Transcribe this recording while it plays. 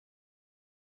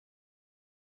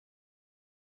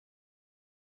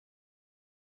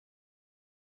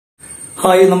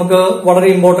Hi, നമുക്ക് വളരെ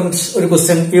important ഒരു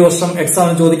ക്വസ്റ്റ്യൻ ഈ വർഷം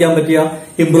എക്സാമിന് ചോദിക്കാൻ പറ്റിയ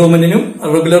ഇംപ്രൂവ്മെന്റിനും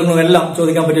റെഗുലറിനും എല്ലാം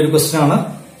ചോദിക്കാൻ പറ്റിയ ഒരു ക്വസ്റ്റ്യൻ ആണ്.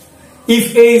 If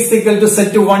A is equal to set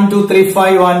to 1, 2, 3,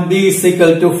 5 and B is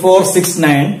equal to 4, 6,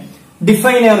 9,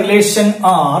 define a relation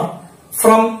R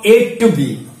from A to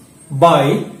B by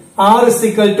R is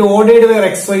equal to ordered where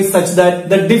xy such that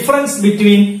the difference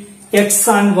between x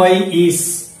and y is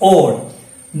odd.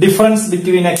 Difference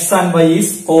between x and y is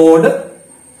odd.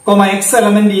 X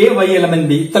element A, y element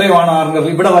B. ഇത്രയുമാണ് ആറിന്റെ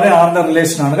ഇവിടെ വരെ ആറിന്റെ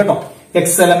relation ആണ് കേട്ടോ. X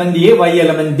element A, y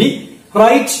element B.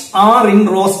 Write R in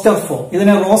roster form.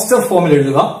 ഇതിനെ roster ഫോമിൽ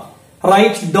എഴുതുക.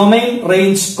 Write domain,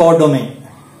 range, codomain.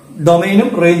 ഡൊമൈനും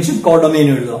റേഞ്ചും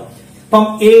കോഡൊമൈനും എഴുതുക. അപ്പം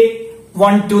A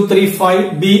 1, 2, 3, 5,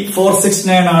 B 4, 6,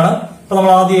 9 ആണ്. അപ്പൊ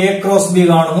നമ്മൾ ആദ്യം A ക്രോസ് B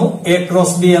കാണുന്നു. A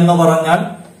ക്രോസ് B എന്ന് പറഞ്ഞാൽ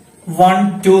 1,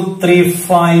 2, 3,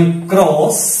 5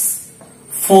 ക്രോസ്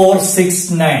 4, 6,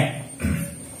 9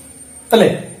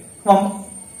 അല്ലേ?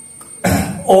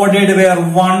 Ordered wear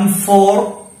 1, 4,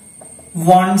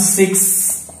 1, 6,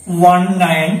 1,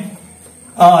 9,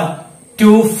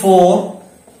 2, 4,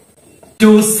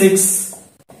 2, 6,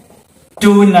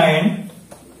 2, 9,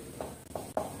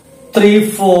 3,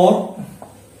 4,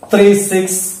 3,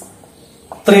 6,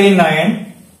 3, 9,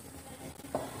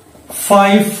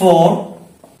 5, 4,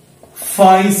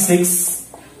 5, 6,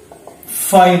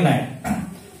 5, 9.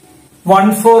 1,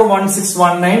 4, 1, 6,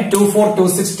 1, 9, 2, 4, 2,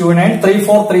 6, 2, 9, 3,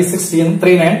 4, 3, 6,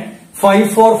 3, 9, 5,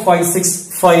 4, 5, 6,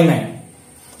 5, 9.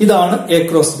 ഇതാണ് എ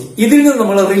ക്രോസ് ബി. ഇതിൽ നിന്ന്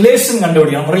നമ്മൾ റിലേഷൻ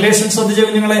കണ്ടുപിടിക്കണം. റിലേഷൻ ശ്രദ്ധിച്ചു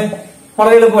നിങ്ങളെ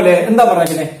വളരെ എളുപ്പമല്ലേ? എന്താ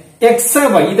പറയുന്നത്? എക്സ്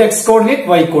വൈ, ഇത് X coordinate,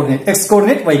 Y coordinate, X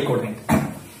coordinate, Y coordinate.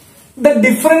 The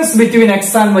difference between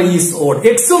X and Y is odd.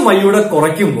 എക്സും വൈയുടെ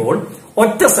കുറയ്ക്കുമ്പോൾ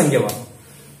ഒറ്റ സംഖ്യ വന്നു.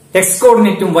 എക്സ്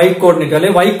കോർഡിനേറ്റും വൈ കോർഡിനേറ്റും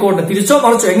അല്ലെ വൈ കോർഡിനേറ്റ് തിരിച്ചോ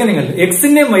മറിച്ചോ എങ്ങനെയെങ്കിൽ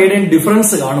എക്സിന്റെയും വൈയുടെയും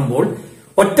ഡിഫറൻസ് കാണുമ്പോൾ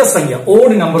ഒറ്റ സംഖ്യ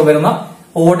ഓഡ് നമ്പർ വരുന്ന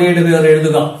ഓഡേഡ് വേർ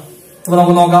എഴുതുക. അപ്പൊ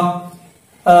നമുക്ക് നോക്കാം.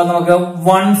 നമുക്ക്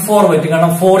 1, 4 പറ്റും.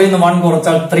 കാരണം 4ൽ നിന്ന് 1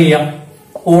 കുറച്ചാൽ 3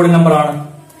 ഓഡ് നമ്പർ ആണ്.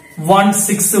 1,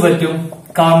 6 പറ്റും.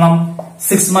 കാരണം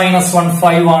 6 - 1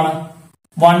 5 ആണ്.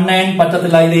 1, 9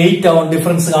 പറ്റത്തില്ല. ഇത് 8 ആവും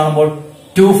ഡിഫറൻസ് കാണുമ്പോൾ.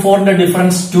 2, 4ന്റെ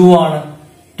ഡിഫറൻസ് 2 ആണ്.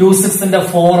 2, 6ന്റെ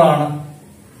 4 ആണ്.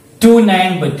 2,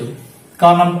 9 പറ്റും.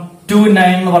 കാരണം 2,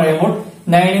 9 എന്ന് പറയുമ്പോൾ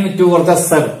 9ൽ നിന്ന് 2 കുറച്ചാൽ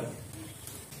 7.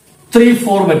 3,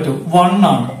 4 പറ്റും. 1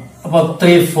 ആണ്. അപ്പൊ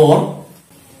 3, 4.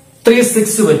 3,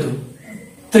 6 പറ്റും.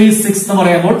 3, 6 എന്ന്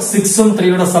പറയുമ്പോൾ 6ഉം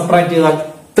 3യുടെ സബ്ട്രാക്ട് ചെയ്താൽ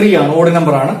 3 ആണ്. ഓഡ്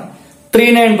നമ്പർ ആണ്. 3,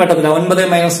 9 പറ്റത്തില്ല. 9 -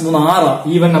 3 6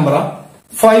 ഈവൻ നമ്പറാ.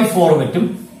 5, 4 പറ്റും.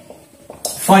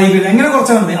 5 എങ്ങനെ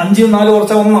കുറച്ചാൽ മതി? 5 4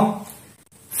 കുറച്ചാൽ 1.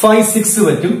 5, 6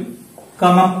 പറ്റും.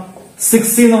 കാരണം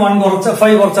 6ൽ നിന്ന് 1 കുറച്ചാൽ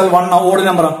 5 കുറച്ചാൽ 1 ഓഡ്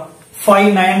നമ്പറാ.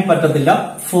 5, 9 പറ്റത്തില്ല.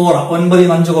 4 9ൽ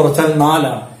നിന്ന് 5 കുറച്ചാൽ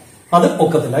 4 അത്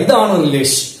ഒക്കത്തില്ല. ഇതാണ്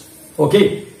റിലേഷൻ. ഓക്കെ,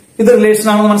 ഇത് റിലേഷൻ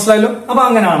ആണെന്ന് മനസ്സിലായല്ലോ. അപ്പൊ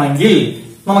അങ്ങനെയാണെങ്കിൽ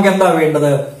നമുക്ക് എന്താ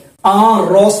വേണ്ടത്? ആ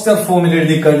റോസ്റ്റർ ഫോമിൽ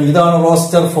എഴുതി കഴിഞ്ഞു. ഇതാണ്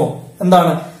റോസ്റ്റർ ഫോം.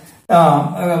 എന്താണ്?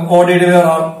 ഓർഡേഡ് വെയർ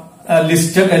ആർ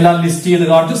ലിസ്റ്റ് എല്ലാം ലിസ്റ്റ് ചെയ്ത്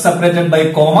കാണിച്ചു. Separated by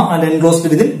comma and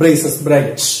enclosed within braces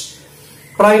brackets.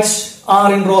 Right are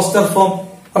in roster form.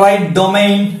 Right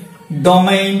domain.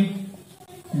 Domain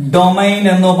domain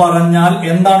എന്ന് പറഞ്ഞാൽ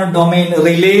എന്താണ് domain?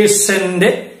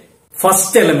 റിലേഷന്റെ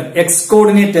first element. X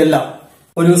coordinate അല്ല.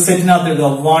 ഒരു സെറ്റിനകത്ത് എഴുതുക.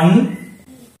 1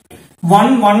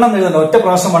 എന്ന് എഴുതണ്ട. ഒറ്റ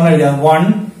പ്രാവശ്യം 1 എഴുതുക. 1,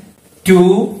 2,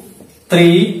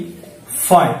 3,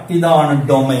 5 ഇതാണ്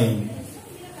ഡൊമൈൻ.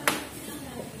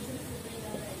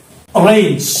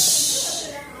 റേഞ്ച്.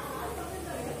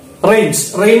 റേഞ്ച്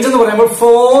റേഞ്ച് എന്ന് പറയുമ്പോൾ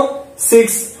 4,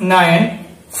 6, 9,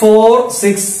 4,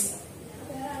 6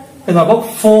 എന്നപ്പോ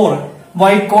 4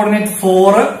 വൈ കോർഡിനേറ്റ്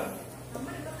 4,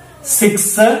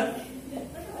 6,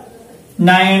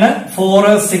 9, 4,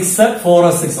 6, 4,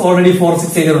 6 ഓൾറെഡി 4,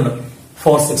 6 ചെയ്തിട്ടുണ്ട്.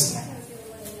 4, 6, 9.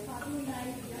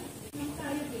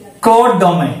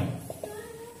 കോഡൊമൈൻ.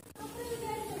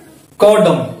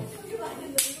 കോഡൊമൈൻ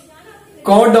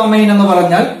കോഡൊമൈൻ എന്ന്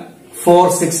പറഞ്ഞാൽ 4,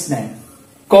 6, 9.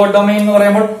 കോഡൊമൈൻ എന്ന്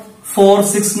പറയുമ്പോൾ 4,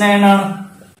 6, 9 ആണ്.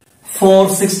 4,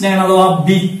 6, 9 അഥവാ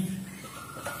ബി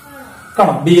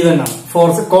കാണാം. ബി തന്നെയാണ്.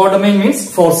 Codomain means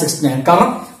 4, 6, 9.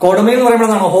 കാരണം കോഡൊമൈൻ എന്ന് പറയുമ്പോൾ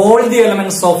എന്താണ്? Whole the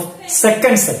elements of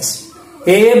second set.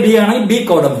 A B ആണെങ്കിൽ ബി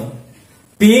കോഡൊമൈൻ.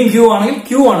 പിയും ക്യൂ ആണെങ്കിൽ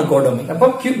ക്യൂ ആണ് കോഡൊമൈൻ. അപ്പൊ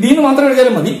ബി എന്ന് മാത്രം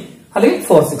എഴുതിയാലും മതി. അല്ലെങ്കിൽ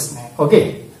 4, 6, 9. ഓക്കെ,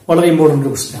 വളരെ ഇമ്പോർട്ടന്റ്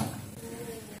ക്വസ്റ്റ്യൻ ആണ്.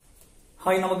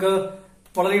 ഹായ്, നമുക്ക്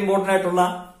വളരെ ഇമ്പോർട്ടന്റ് ആയിട്ടുള്ള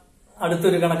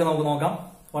അടുത്തൊരു കണക്ക് നമുക്ക് നോക്കാം.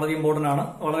 വളരെ ഇമ്പോർട്ടന്റ് ആണ്.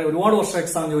 വളരെ ഒരുപാട് വർഷം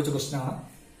എക്സാം ചോദിച്ച ക്വസ്റ്റ്യൻ ആണ്.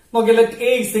 നോക്കിയാൽ let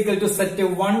A is equal to set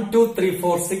 1, 2, 3,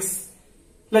 4, 6.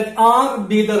 Let R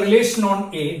B the relation on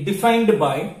A defined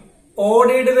by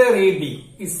ordered wear A B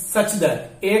is such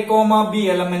that A comma B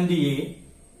element A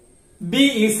B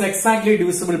is exactly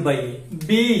divisible by A.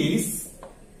 B is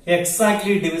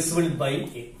exactly divisible by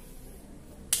A.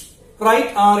 Write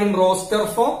R in roster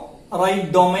form,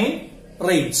 write domain,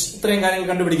 range. ഇത്രയും കാര്യങ്ങൾ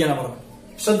കണ്ടുപിടിക്കാനാണ് പറഞ്ഞത്.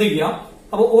 ശ്രദ്ധിക്കുക.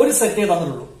 അപ്പൊ ഒരു സെറ്റേ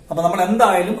തന്നിട്ടുള്ളൂ. അപ്പൊ നമ്മൾ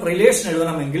എന്തായാലും relation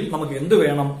എഴുതണമെങ്കിൽ നമുക്ക് എന്ത്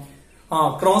വേണം?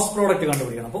 ക്രോസ് പ്രോഡക്റ്റ്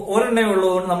കണ്ടുപിടിക്കണം. അപ്പൊ ഒരെണ്ണേ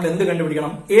ഉള്ളതുകൊണ്ട് നമ്മൾ എന്ത്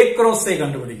കണ്ടുപിടിക്കണം? എ ക്രോസ് എ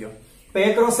കണ്ടുപിടിക്കുക. അപ്പൊ എ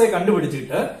ക്രോസ് എ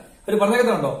കണ്ടുപിടിച്ചിട്ട് ഒരു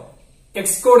പറഞ്ഞേക്കുന്നുണ്ടോ,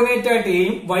 എക്സ് കോർഡിനേറ്റ് ആയിട്ട്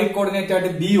എയും വൈ കോർഡിനേറ്റ്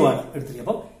ആയിട്ട് ബിയും ആണ് എടുത്തിരിക്കുക.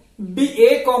 അപ്പൊ B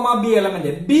A comma B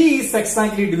element B is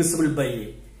exactly divisible by A.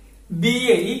 B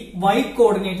A ഈ വൈ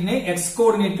കോർഡിനേറ്റിനെ എക്സ്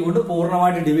കോർഡിനേറ്റ് കൊണ്ട്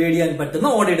പൂർണ്ണമായിട്ട് ഡിവൈഡ് ചെയ്യാൻ പറ്റുന്ന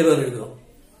ഓർഡേഡ് വേർ എഴുതുക.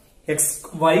 എക്സ്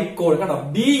വൈ കണ്ടോ,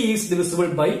 B is divisible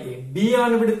by A. B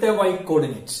ആണ് ഇവിടുത്തെ വൈ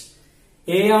കോർഡിനേറ്റ്,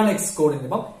 എ ആണ് എക്സ് കോർഡിനേറ്റ്.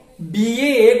 അപ്പം ബി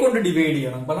എ കൊണ്ട് ഡിവൈഡ്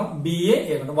ചെയ്യണം. കാരണം ബി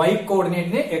എ കൊണ്ട് വൈ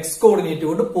കോർഡിനേറ്റിനെ എക്സ് കോർഡിനേറ്റ്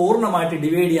കൊണ്ട് പൂർണ്ണമായിട്ട്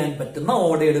ഡിവൈഡ് ചെയ്യാൻ പറ്റുന്ന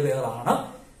ഓർഡേഡ് വേർ ആണ്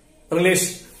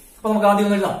റിലേഷൻ. അപ്പൊ നമുക്ക് ആദ്യം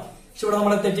ഒന്ന് എഴുതാം. പക്ഷെ ഇവിടെ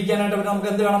നമ്മളെ തെറ്റിക്കാനായിട്ട് നമുക്ക്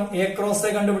എന്ത് വേണം? എ ക്രോസ് എ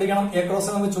കണ്ടുപിടിക്കണം. എ ക്രോസ്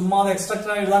എ നമുക്ക് ചുമ്മാതെ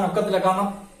എക്സ്ട്രാക്ട് എഴുതാൻ ഒക്കത്തില്ല. കാരണം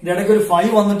ഇതിന്റെ ഇടയ്ക്ക് ഒരു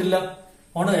 5 വന്നിട്ടില്ല.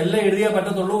 അതുകൊണ്ട് എല്ലാം എഴുതിയേ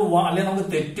പറ്റത്തുള്ളൂ, അല്ലെങ്കിൽ നമുക്ക്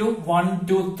തെറ്റും. 1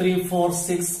 2 3 4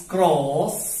 6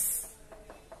 ക്രോസ്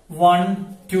 1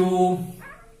 2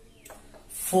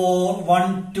 4 1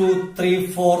 2 3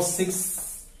 4 6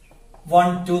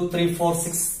 1 2 3 4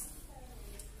 6.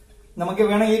 നമുക്ക്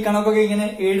വേണം ഈ കണക്കൊക്കെ ഇങ്ങനെ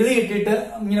എഴുതി ഇട്ടിട്ട്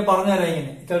ഇങ്ങനെ പറഞ്ഞു തരാം.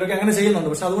 ഇങ്ങനെ ചിലരൊക്കെ അങ്ങനെ ചെയ്യുന്നുണ്ട്.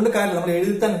 പക്ഷെ അതുകൊണ്ട് കാര്യമില്ല, നമ്മൾ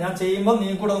എഴുതി തന്നെ. ഞാൻ ചെയ്യുമ്പോൾ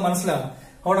നിങ്ങൾക്ക് കൂടെ അത് മനസ്സിലാകും.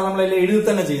 അവിടെ നമ്മളെല്ലാം എഴുതി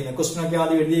തന്നെ ചെയ്യുന്നത്. ക്വസ്റ്റൻ ഒക്കെ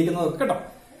ആദ്യം എഴുതിയിരിക്കുന്നത് കേട്ടോ.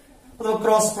 അത്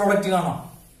ക്രോസ് പ്രോഡക്റ്റ് കാണാം.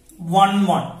 1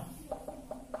 1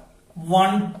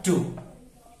 1 2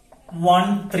 1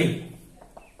 3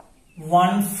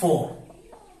 1 4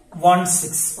 1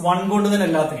 6. 1 കൊണ്ട് തന്നെ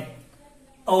എല്ലാത്തിനെയും.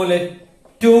 അതുപോലെ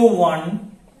 2 1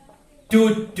 2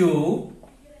 2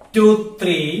 2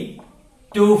 3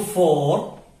 2 4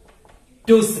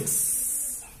 2 6.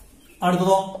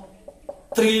 അടുത്തതോ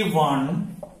 3 1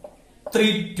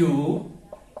 3 2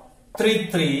 3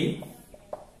 3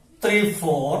 3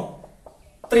 4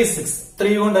 3 6.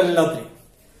 3 കൊണ്ട് എല്ലാത്തിനെയും.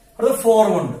 അടുത്ത 4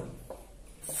 കൊണ്ട്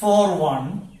 4 1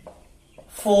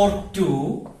 4 2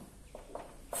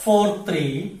 4 3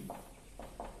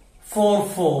 4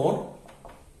 4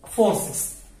 4 6.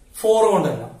 4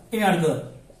 കൊണ്ടല്ല. ഇനി അടുത്തത്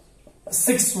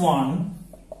 6 1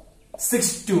 6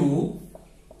 2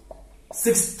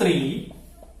 6 3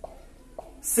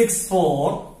 6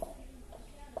 4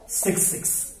 6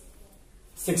 6.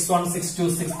 6 1 6 2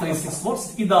 6 3 6 4.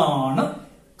 ഇതാണ്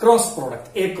cross product,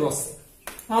 A cross A.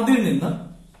 അതിൽ നിന്ന്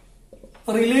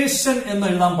റിലേഷൻ എന്ന്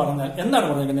എഴുതാൻ പറഞ്ഞാൽ എന്താണ്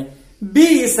പറഞ്ഞിരിക്കുന്നത്? B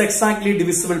is exactly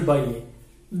divisible by A.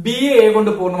 B A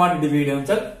കൊണ്ട് പൂർണ്ണമായിട്ട് ഡിവൈഡ് ചെയ്യാന്ന്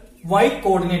വെച്ചാൽ വൈ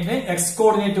കോർഡിനേറ്റിനെ എക്സ്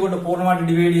കോർഡിനേറ്റ് കൊണ്ട് പൂർണ്ണമായിട്ട്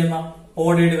ഡിവൈഡ് ചെയ്യുന്ന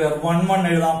ഓർഡേഡ് വേർ. 1 1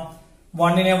 എഴുതാം.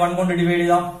 1നെ 1 കൊണ്ട് ഡിവൈഡ്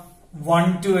ചെയ്താം. 1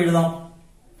 2 എഴുതാം.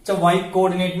 Y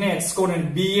കോർഡിനേറ്റിനെ X coordinate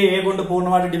B A കൊണ്ട്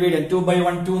പൂർണ്ണമായിട്ട് ഡിവൈഡ് ചെയ്യാം. 2 by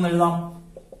 1 2 എന്ന് എഴുതാം.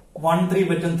 1 3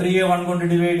 പറ്റും. 3യെ 1 കൊണ്ട്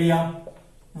ഡിവൈഡ് ചെയ്യാം.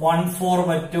 1 4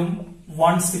 പറ്റും.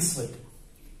 1 6 പറ്റും.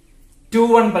 2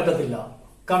 1 പറ്റത്തില്ല.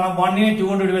 കാരണം 1നെ 2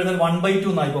 കൊണ്ട് ഡിവൈഡ് ചെയ്താൽ 1 by 2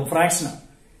 എന്നായിപ്പോ ഫ്രാക്ഷന്.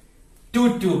 2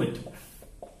 2 പറ്റും.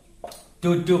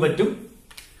 2 2 പറ്റും.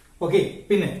 ഓക്കെ.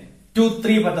 പിന്നെ 2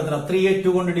 3 പറ്റത്തില്ല. 3യെ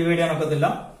 2 കൊണ്ട് ഡിവൈഡ് ചെയ്യാൻ ഒക്കത്തില്ല.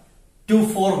 2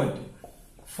 4 പറ്റും.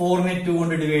 4നെ 2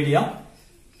 കൊണ്ട് ഡിവൈഡ് ചെയ്യാം.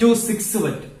 2 6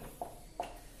 പറ്റും.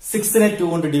 6നെ 2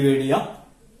 കൊണ്ട് ഡിവൈഡ് ചെയ്യാം.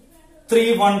 3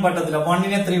 1 പറ്റത്തില്ല.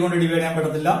 1നെ 3 കൊണ്ട് ഡിവൈഡ് ചെയ്യാൻ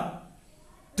പറ്റത്തില്ല.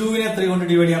 2നെ 3 കൊണ്ട്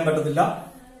ഡിവൈഡ് ചെയ്യാൻ പറ്റത്തില്ല.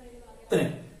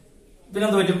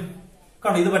 പിന്നെന്ത് പറ്റും?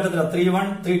 കണ്ടോ, ഇത് പറ്റത്തില്ല. 3 1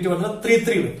 3 2 പറ്റത്തില്ല. 3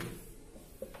 3 പറ്റും.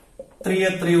 3യെ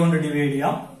 3 കൊണ്ട് ഡിവൈഡ്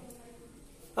ചെയ്യാം.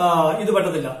 ഇത്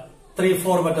പറ്റത്തില്ല. 3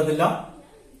 4 പറ്റത്തില്ല.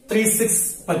 3 6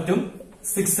 പറ്റും.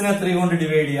 6നെ 3 കൊണ്ട്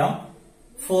ഡിവൈഡ് ചെയ്യാം.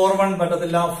 4 1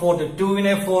 പറ്റത്തില്ല. 4 2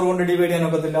 2നെ 4 കൊണ്ട് ഡിവൈഡ് ചെയ്യാൻ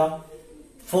ഒക്കത്തില്ല.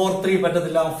 4 3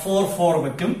 പറ്റത്തില്ല. 4 4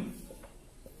 പറ്റും.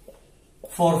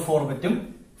 4 4 പറ്റും.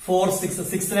 4 6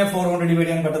 6നെ 4 കൊണ്ട് ഡിവൈഡ്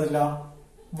ചെയ്യാൻ പറ്റത്തില്ല.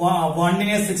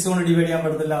 1നെ 6 കൊണ്ട് ഡിവൈഡ് ചെയ്യാൻ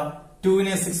പറ്റത്തില്ല.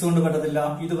 2നെ 6 കൊണ്ട് പറ്റത്തില്ല.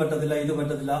 ഇത് പറ്റത്തില്ല. ഇത്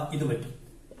പറ്റത്തില്ല. ഇത് പറ്റും.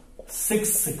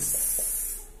 6 6.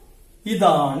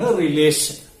 ഇതാണ്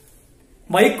റിലേഷൻ.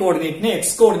 വൈ കോർഡിനേറ്റിനെ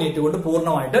എക്സ് കോർഡിനേറ്റ് കൊണ്ട്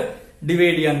പൂർണ്ണമായിട്ട്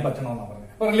ഡിവൈഡ് ചെയ്യാൻ പറ്റണമെന്നാണ്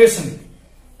പറഞ്ഞത്. അപ്പൊ റിലേഷൻ കിട്ടി.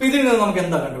 അപ്പൊ ഇതിൽ നിന്ന് നമുക്ക്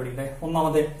എന്താ കണ്ടുപിടിക്കണ്ടേ?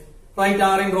 ഒന്നാമത്തെ right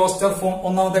are in roster form.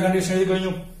 ഒന്നാമത്തെ കണ്ടീഷൻ എഴുതി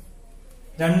കഴിഞ്ഞു.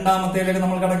 രണ്ടാമത്തേലേക്ക്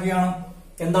നമ്മൾ കിടക്കുകയാണ്.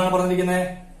 എന്താണ് പറഞ്ഞിരിക്കുന്നത്?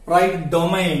 Right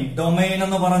domain. ഡൊമൈൻ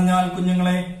എന്ന് പറഞ്ഞാൽ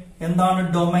കുഞ്ഞുങ്ങളെ എന്താണ്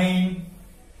ഡൊമൈൻ?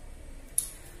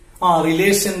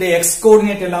 റിലേഷന്റെ എക്സ്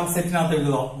കോർഡിനേറ്റ് എല്ലാം സെറ്റിനകത്ത്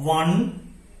എഴുതുക. 1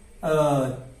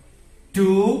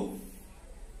 2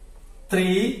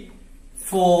 3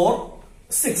 4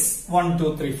 6. 1 2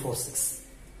 3 4 6.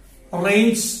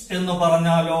 റേഞ്ച് എന്ന്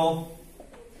പറഞ്ഞാലോ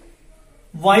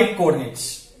വൈ കോർഡിനേറ്റ്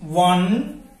 1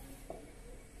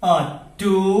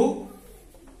 2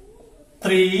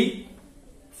 3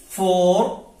 4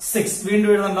 6. വീണ്ടും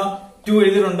എഴുതണ്ട. 2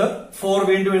 എഴുതിയിട്ടുണ്ട്. 4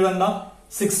 വീണ്ടും എഴുതണ്ട.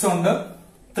 6 ഉണ്ട്.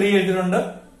 3 എഴുതിയിട്ടുണ്ട്.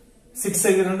 6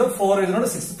 എഴുതിയിട്ടുണ്ട്. 4 എഴുതിയിട്ടുണ്ട്.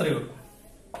 6 3 ഉണ്ട്.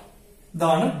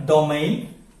 ഇതാണ് ഡൊമൈൻ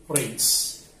റേഞ്ച്.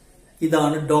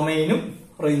 ഇതാണ് ഡൊമൈനും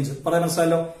റേഞ്ചും. പറയാൻ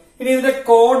മനസ്സിലായല്ലോ. ഇനി ഇതിന്റെ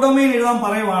കോഡൊമൈൻ എഴുതാൻ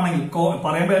പറയുവാണെങ്കിൽ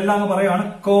പറയുമ്പോൾ എല്ലാം അങ്ങ് പറയുവാണ്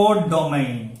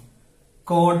കോഡൊമൈൻ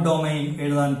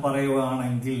എഴുതാൻ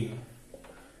പറയുവാണെങ്കിൽ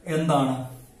എന്താണ്?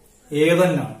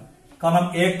 ഏതെന്നാണ്. കാരണം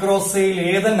എ ക്രോസ് എയിൽ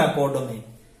ഏതെന്നാ കോഡൊമൈൻ,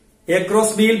 എ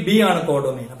ക്രോസ് ബിയിൽ ബി ആണ്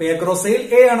കോഡൊമൈൻ. അപ്പൊ എ ക്രോസ് എയിൽ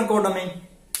എ ആണ് കോഡൊമൈൻ.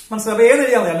 മനസ്സിലായി? അപ്പൊ ഏത്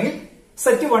എഴുതിയാൽ മതി, അല്ലെങ്കിൽ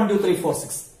സെറ്റ് 1 2 3 4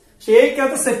 6. പക്ഷെ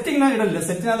എക്കകത്ത് സെറ്റിംഗ് ഞാൻ ഇടലില്ല,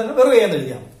 സെറ്റിനകത്ത് വെറുതെ ഏന്ന്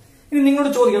എഴുതിയാൽ. ഇനി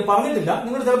നിങ്ങളോട് ചോദിക്കുക, പറഞ്ഞിട്ടില്ല,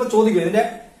 നിങ്ങളോട് ചിലപ്പോൾ ചോദിക്കുക ഇതിന്റെ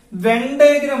വെൻ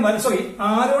ഡയഗ്രം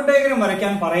ആരോ ഡയഗ്രം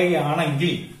വരയ്ക്കാൻ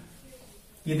പറയുകയാണെങ്കിൽ,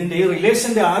 ഇതിന്റെ ഈ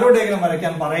റിലേഷന്റെ ആരോ ഡയഗ്രം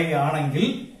വരയ്ക്കാൻ പറയുകയാണെങ്കിൽ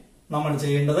നമ്മൾ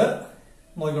ചെയ്യേണ്ടത്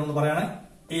നോക്കിക്കൊണ്ടെന്ന് പറയാണ്,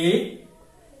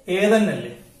 എ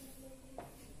തന്നെയല്ലേ,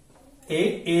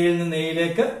 എയിൽ നിന്ന്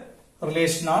എയിലേക്ക്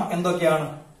റിലേഷൻ ആണ് എന്തൊക്കെയാണ്?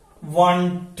 1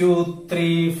 2 3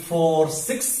 4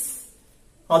 6,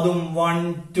 അതും 1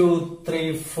 2 3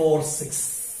 4 6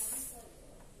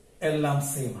 എല്ലാം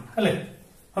സെയിം ആണ് അല്ലെ?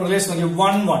 റിലേഷൻ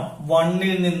 1 1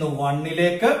 1ൽ നിന്ന്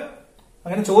 1ലേക്ക്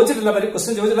അങ്ങനെ ചോദിച്ചിട്ടില്ല,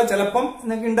 ക്വസ്റ്റ്യൻ ചോദിച്ചിട്ടില്ല, ചിലപ്പം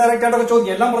നിങ്ങൾക്ക് ഇൻഡയറക്റ്റ് ആയിട്ടൊക്കെ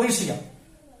ചോദിക്കാം, എല്ലാം പ്രതീക്ഷിക്കാം.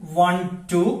 1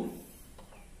 2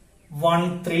 1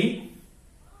 3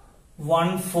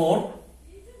 1 4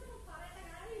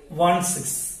 1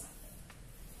 6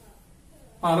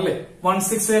 ആണല്ലേ? 1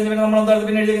 6 കഴിഞ്ഞ് പിന്നെ നമ്മൾ എന്താ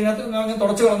പിന്നെ എഴുതിയതിനകത്ത്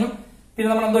തുടച്ചു കളഞ്ഞു. പിന്നെ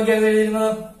നമ്മൾ എന്തൊക്കെയാണ്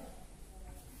എഴുതിയിരുന്നത്?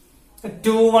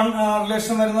 2 1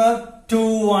 റിലേഷൻ വരുന്നത് 2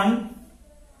 1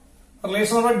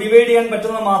 റിലേഷൻ നമ്മൾ ഡിവൈഡ് ചെയ്യാൻ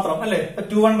പറ്റുന്നത് മാത്രം അല്ലെ?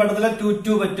 2 1 പറ്റത്തില്ല, 2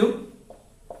 2 പറ്റും.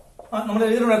 നമ്മൾ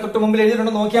എഴുതിയിട്ടുണ്ട്, തൊട്ട് മുമ്പിൽ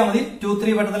എഴുതിയിട്ടുണ്ട്, നോക്കിയാൽ മതി. 2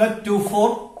 3 പറ്റത്തില്ല, 2 4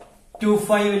 2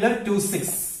 5 ഇല്ല, 2 6.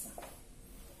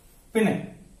 പിന്നെ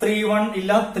 3 1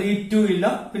 ഇല്ല, 3 2 ഇല്ല,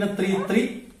 പിന്നെ 3 3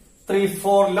 3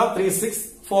 4 ഇല്ല, 3 6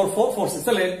 4 4 4 6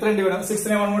 അല്ലെ? ഇത്രയും ഡിവൈഡ്,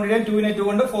 6നെ 1 കൊണ്ട് ഇടാൻ, 2നെ 2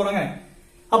 കൊണ്ട് 4 അങ്ങനെ.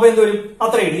 അപ്പൊ എന്തൊരു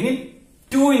അത്ര എഴുതി. ഇനി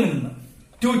 2ൽ നിന്ന്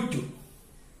 2 2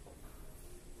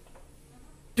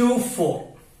 2 4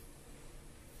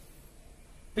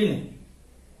 പിന്നെ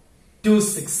 2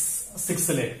 6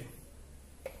 6ലെ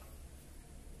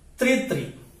 3 3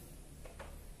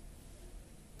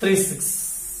 3 6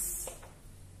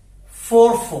 4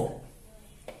 4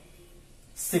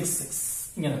 6 6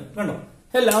 ഇങ്ങനെ കണ്ടോ?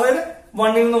 അല്ല, അതായത്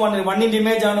 1ൽ നിന്ന് 1ന്റെ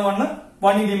ഇമേജ് ആണ് 1,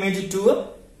 1ന്റെ ഇമേജ് 2,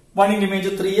 1ന്റെ ഇമേജ്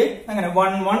 3, അങ്ങനെ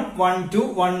 1 1 1 2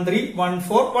 1 3 1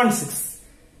 4 1 6.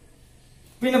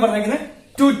 പിന്നെ പറഞ്ഞേക്കുന്നത്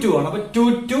 2 2 ആണ്. അപ്പൊ 2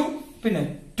 2 പിന്നെ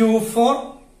 2 4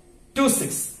 2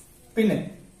 6 പിന്നെ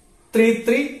 3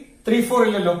 3 3 4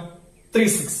 ഇല്ലല്ലോ, 3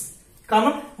 6.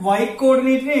 കാരണം y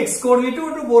കോർഡിനേറ്റിനെ x കോർഡിനേറ്റ്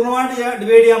കൊണ്ട് പൂർണ്ണമായിട്ട്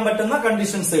ഡിവൈഡ് ചെയ്യാൻ പറ്റുന്ന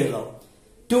കണ്ടീഷൻസ് എഴുതാം.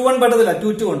 2 1 പറ്റത്തില്ല,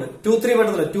 2 2 ഉണ്ട്, 2 3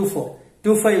 പറ്റത്തില്ല, 2 4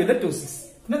 2 5 ഇല്ല, 2 6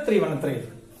 പിന്നെ 3 1 3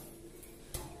 എഴുതും.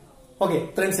 ഓക്കെ,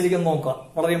 ഇത്രയും ശരിക്കും നോക്കുക,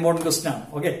 വളരെ ഇമ്പോർട്ടന്റ് ക്വസ്റ്റൻ ആണ്.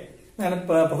 ഓക്കെ,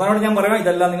 പ്രധാനമായിട്ട് ഞാൻ പറയാം,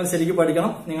 ഇതെല്ലാം നിങ്ങൾ ശരിക്കും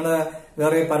പഠിക്കണം. നിങ്ങൾ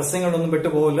വേറെ പരസ്യങ്ങളിലൊന്നും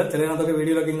പെട്ടുപോകില്ല. ചിലതിനകത്തൊക്കെ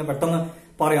വീഡിയോയിലൊക്കെ ഇങ്ങനെ പെട്ടെന്ന്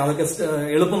പറയാം, അതൊക്കെ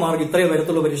എളുപ്പമാർഗ്ഗം ഇത്രയും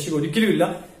വരത്തുള്ള പരീക്ഷയ്ക്ക് ഒരിക്കലും ഇല്ല.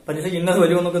 പരീക്ഷയ്ക്ക് ഇന്നത്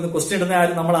വരുമെന്നൊക്കെ ക്വസ്റ്റ്യൻ ഇടുന്ന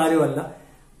ആരും നമ്മൾ ആരും അല്ല,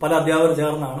 പല അധ്യാപകർ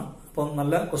ചേർന്നാണ്. അപ്പം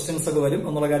നല്ല ക്വസ്റ്റ്യൻസ് ഒക്കെ വരും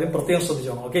എന്നുള്ള കാര്യം പ്രത്യേകം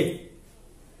ശ്രദ്ധിച്ചോണം. ഓക്കെ,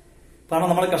 കാരണം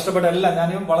നമ്മൾ കഷ്ടപ്പെട്ട എല്ലാം,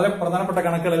 ഞാൻ വളരെ പ്രധാനപ്പെട്ട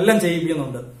കണക്കുകളെല്ലാം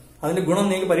ചെയ്യിപ്പിക്കുന്നുണ്ട്. അതിന്റെ ഗുണം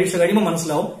നിങ്ങൾക്ക് പരീക്ഷ കഴിയുമ്പോൾ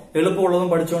മനസ്സിലാവും. എളുപ്പമുള്ളതും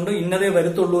പഠിച്ചുകൊണ്ട് ഇന്നതേ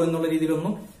വരുത്തുള്ളൂ എന്നുള്ള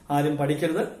രീതിയിലൊന്നും ആരും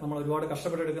പഠിക്കരുത്. നമ്മൾ ഒരുപാട്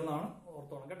കഷ്ടപ്പെട്ടെടുക്കുന്നതാണ്,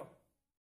 ഓർത്തോണം കേട്ടോ.